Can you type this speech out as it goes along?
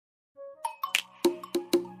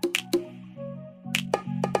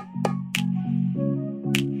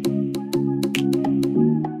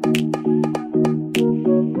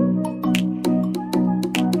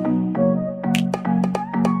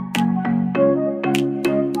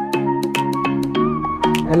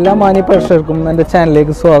എല്ലാ മാന്യ പ്രേക്ഷകർക്കും എൻ്റെ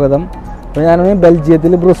ചാനലിലേക്ക് സ്വാഗതം. അപ്പോൾ ഞാൻ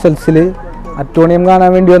ബെൽജിയത്തിൽ ബ്രുസൽസിൽ അറ്റോണിയം കാണാൻ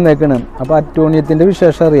വേണ്ടി വന്നേക്കാണ്. അപ്പോൾ അറ്റോണിയത്തിൻ്റെ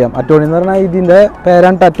വിശേഷം അറിയാം. അറ്റോണിയം എന്ന് പറഞ്ഞാൽ ഇതിൻ്റെ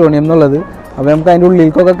പേരാണ് അറ്റോണിയം എന്നുള്ളത്. അപ്പോൾ നമുക്ക് അതിൻ്റെ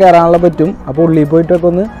ഉള്ളിലേക്കൊക്കെ കയറാനുള്ള പറ്റും. അപ്പോൾ ഉള്ളിൽ പോയിട്ടൊക്കെ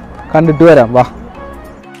ഒന്ന് കണ്ടിട്ട് വരാം. വാ.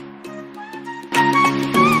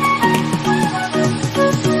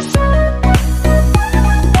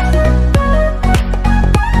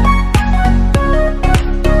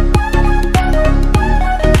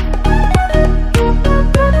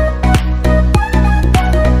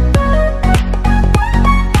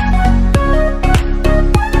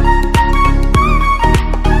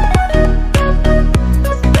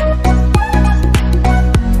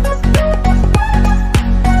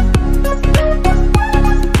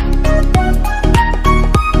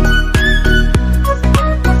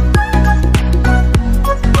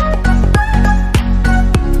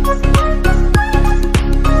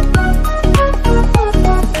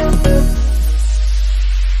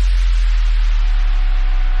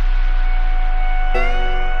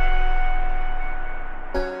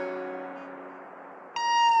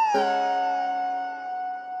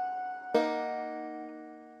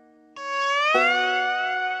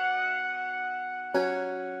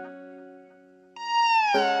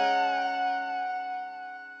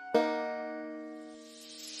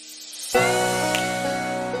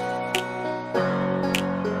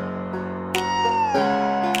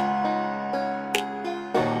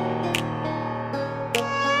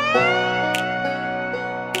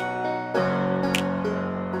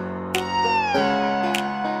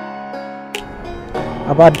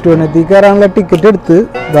 അപ്പോൾ അറ്റോണിയത്തിൽ കയറാനുള്ള ടിക്കറ്റ് എടുത്ത്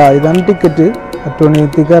ഇതാണ് ടിക്കറ്റ്.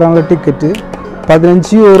 അറ്റോണിയത്തിൽ കയറാനുള്ള ടിക്കറ്റ്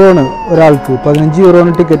 15 യൂറോ ഒരാൾക്ക്. 15 യൂറോ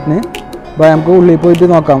ടിക്കറ്റിന്. അപ്പോൾ നമുക്ക് ഉള്ളിൽ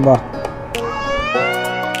പോയിട്ട് നോക്കാം. വാ.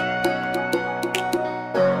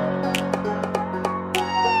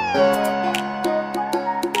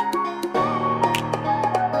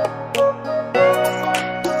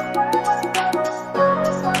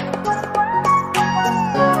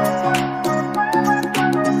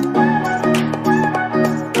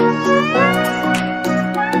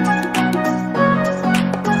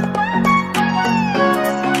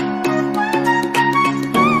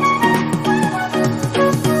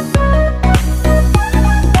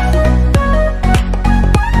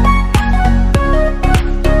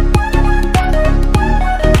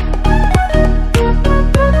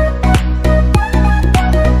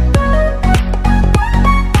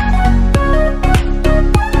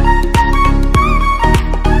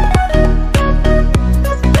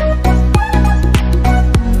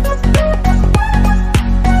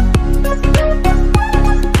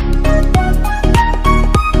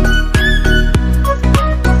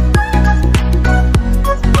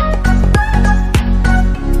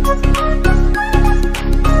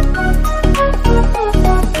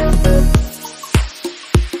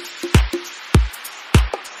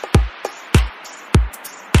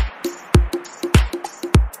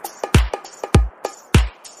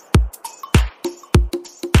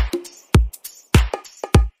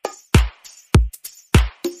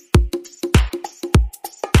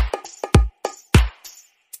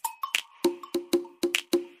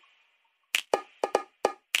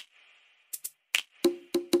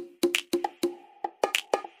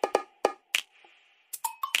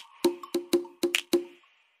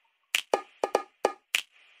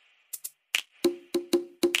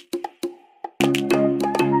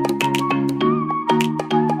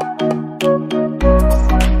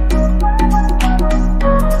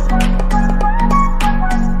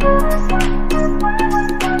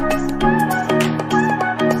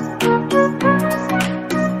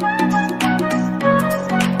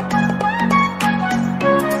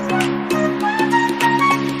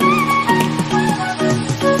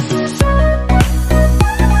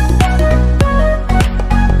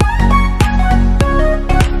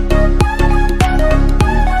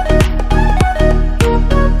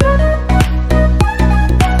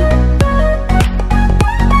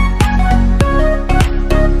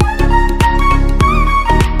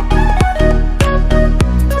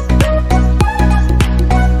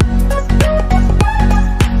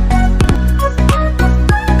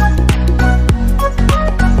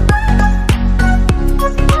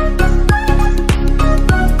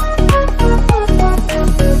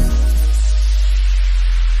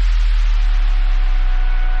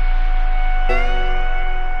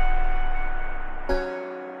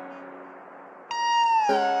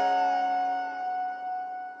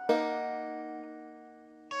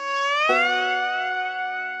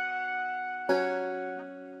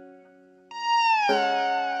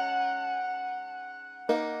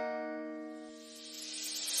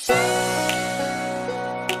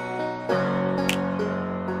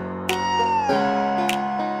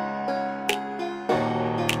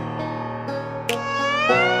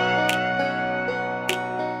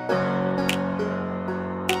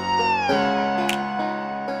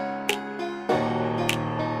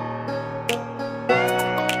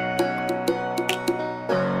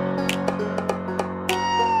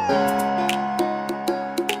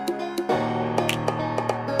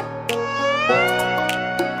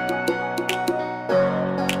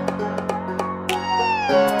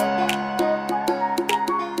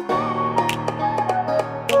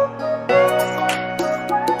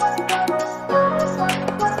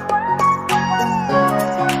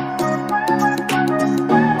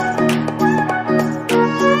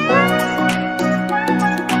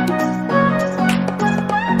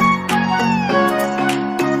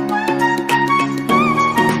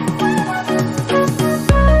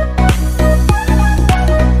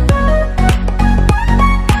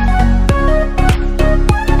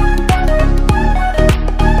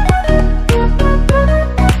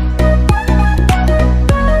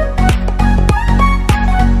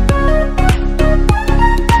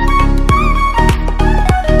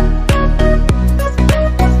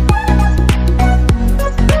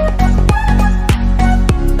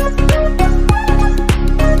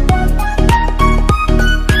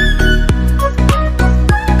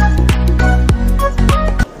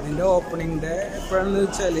 ഇതിൻ്റെ എപ്പോഴാണെന്ന്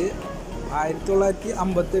വെച്ചാൽ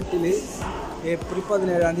 1958 ഏപ്രിൽ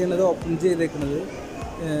 17 ഇത് ഓപ്പൺ ചെയ്തേക്കുന്നത്.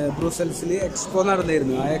 ബ്രൂസൽസിൽ എക്സ്പോ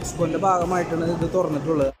നടന്നിരുന്നു. ആ എക്സ്പോൻ്റെ ഭാഗമായിട്ടാണ് ഇത്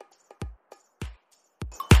തുറന്നിട്ടുള്ളത്.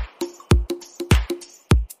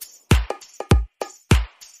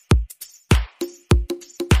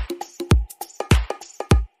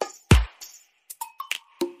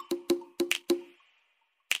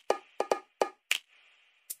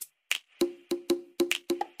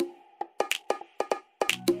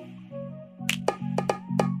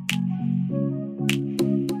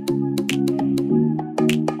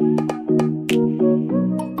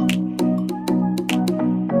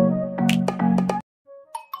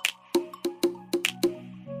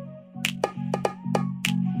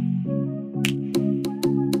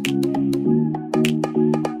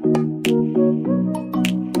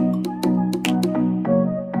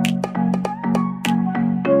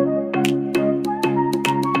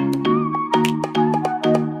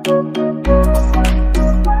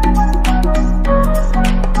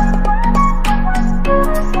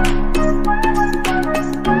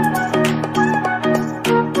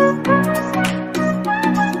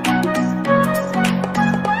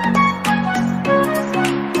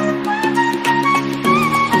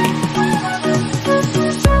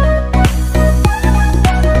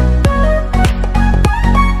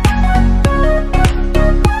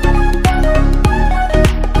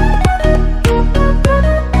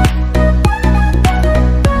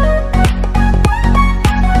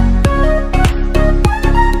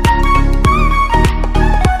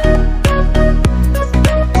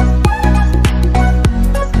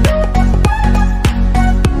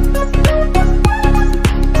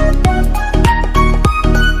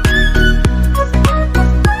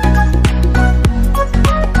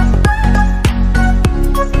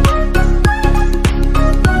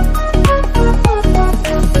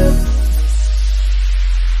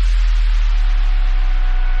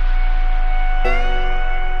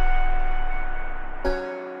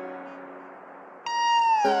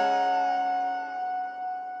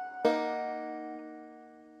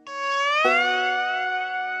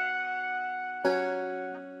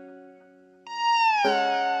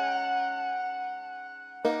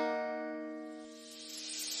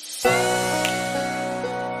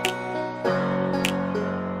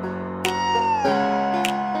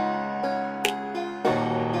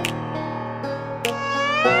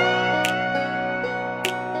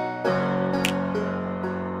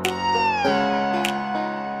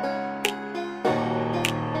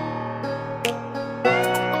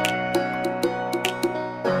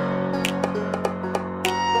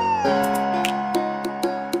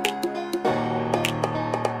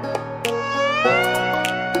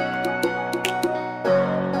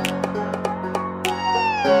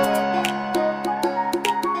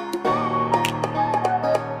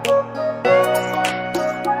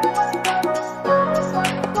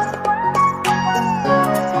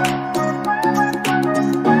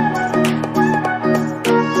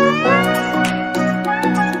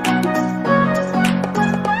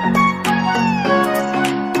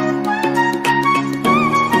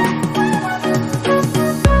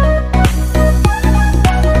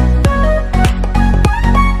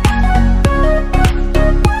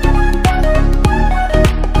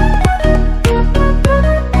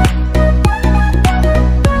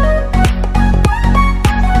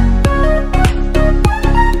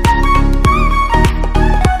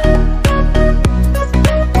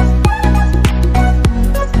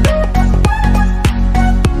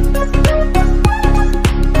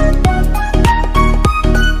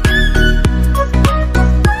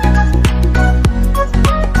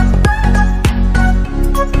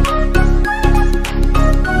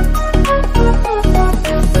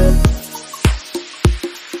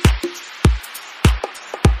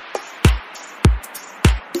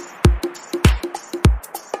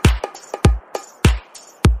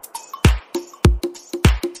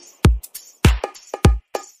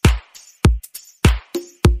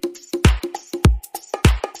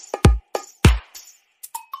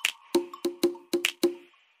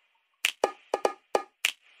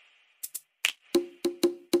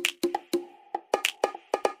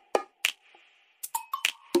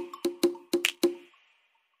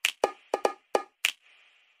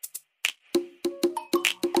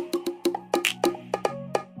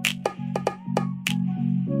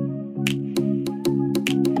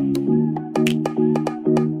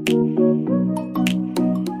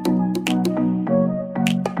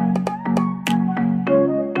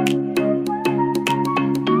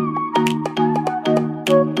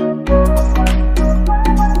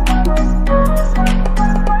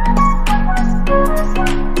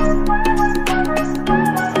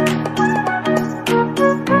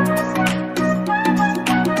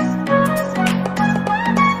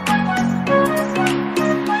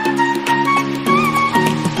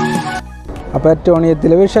 അപ്പോൾ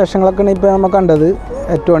അറ്റോണിയത്തിലെ വിശേഷങ്ങളൊക്കെയാണ് ഇപ്പോൾ നമ്മൾ കണ്ടത്.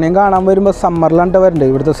 അറ്റോണിയം കാണാൻ വരുമ്പോൾ സമ്മറിലാണ് വരേണ്ടത്.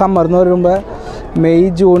 ഇവിടുത്തെ സമ്മർ എന്ന് പറയുമ്പോൾ മെയ്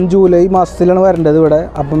ജൂൺ ജൂലൈ മാസത്തിലാണ് വരേണ്ടത് ഇവിടെ.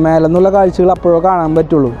 അപ്പം മേലെ നിന്നുള്ള കാഴ്ചകൾ അപ്പോഴേ കാണാൻ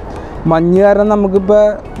പറ്റുള്ളൂ. മഞ്ഞ് കാരണം നമുക്കിപ്പോൾ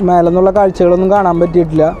മേലെ നിന്നുള്ള കാഴ്ചകളൊന്നും കാണാൻ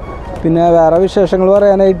പറ്റിയിട്ടില്ല. പിന്നെ വേറെ വിശേഷങ്ങൾ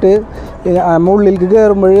പറയാനായിട്ട് നമ്മൾ ഉള്ളിലേക്ക്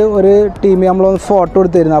കയറുമ്പോൾ ഒരു ടീമിൽ നമ്മളൊന്ന് ഫോട്ടോ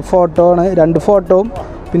എടുത്തിരുന്നു. ആ ഫോട്ടോ ആണ് 2 ഫോട്ടോവും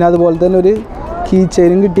പിന്നെ അതുപോലെ തന്നെ ഒരു കീ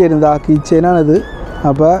ചെയിനും കിട്ടിയിരുന്നു. ആ കീ ചെയിനാണിത്.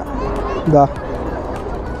 അപ്പോൾ ഇതാ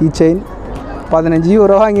കീ ചെയിൻ 15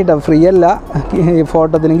 യൂറോ വാങ്ങിയിട്ടാണ്, ഫ്രീ അല്ല.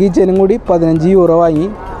 ഫോട്ടോത്തിനും കീ ചെയിനും കൂടി 15 യൂറോ വാങ്ങി.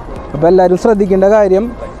 അപ്പോൾ എല്ലാവരും ശ്രദ്ധിക്കേണ്ട കാര്യം,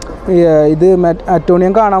 ഇത്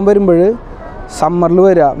അറ്റോണിയം കാണാൻ വരുമ്പോൾ സമ്മറിൽ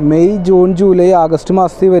വരിക, മെയ് ജൂൺ ജൂലൈ ആഗസ്റ്റ്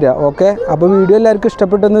മാസത്തിൽ വരിക. ഓക്കെ, അപ്പോൾ വീഡിയോ എല്ലാവർക്കും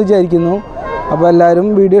ഇഷ്ടപ്പെട്ടെന്ന് വിചാരിക്കുന്നു. അപ്പോൾ എല്ലാവരും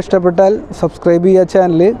വീഡിയോ ഇഷ്ടപ്പെട്ടാൽ സബ്സ്ക്രൈബ് ചെയ്യുക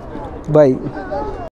ചാനൽ. ബൈ.